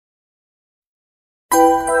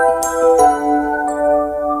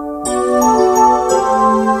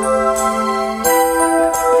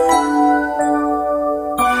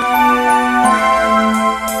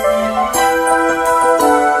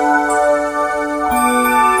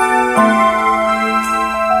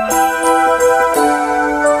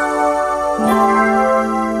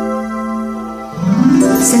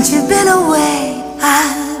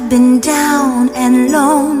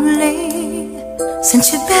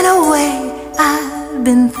Since you've been away, I've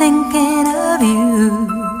been thinking of you,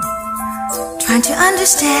 trying to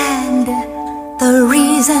understand the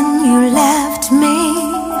reason you left me.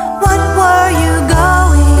 What were you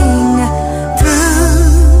going through?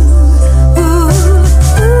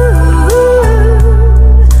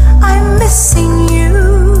 I'm missing you.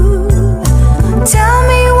 Tell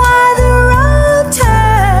me why the road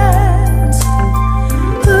turns.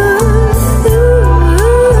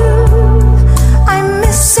 I'm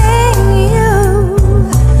missing you.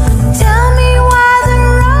 Tell me why the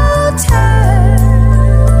road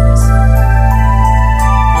turns.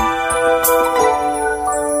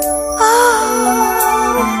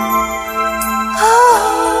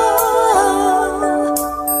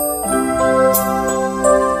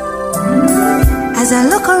 As I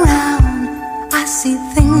look around, I see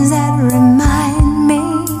things that remind me.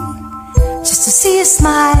 Just to see a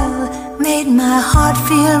smile made my heart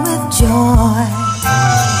fill with joy.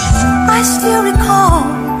 I still recall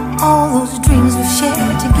all those dreams we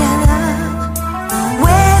shared together.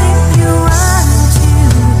 Where did you run to,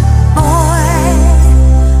 boy?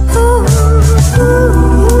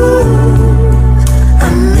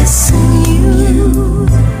 I'm missing you.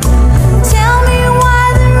 Tell me why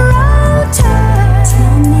the road turns.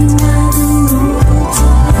 Tell me why the road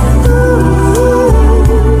turns.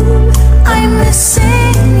 I'm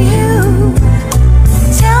missing you.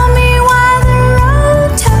 Tell me why the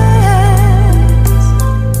road turns.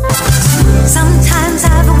 Sometimes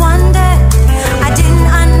I've wondered, I didn't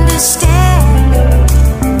understand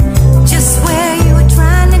just where you were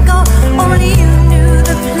trying to go. Only you knew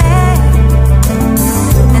the plan.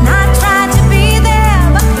 And I tried to be there,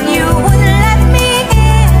 but you wouldn't let me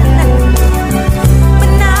in.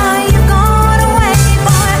 But now you've gone away,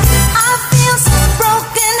 boy. I feel so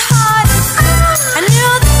broken hearted. I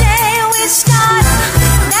knew the day we started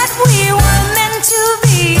that we were meant to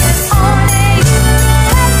be. Only you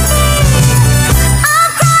let me.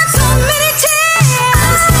 I've cried so many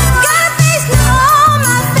tears. Gotta face now all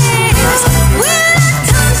my fears. We let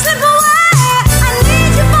time slip away. I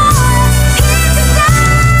need you, boy, here today.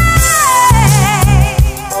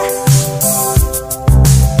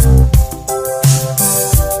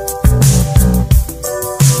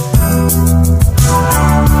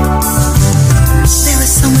 There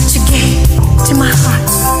was so much you gave to my heart,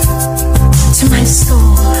 to my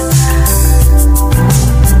soul.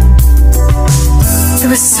 There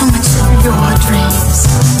was so much of your dreams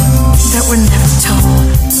that were never told.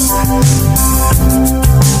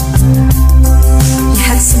 You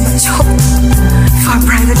had so much hope for a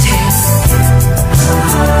brighter day.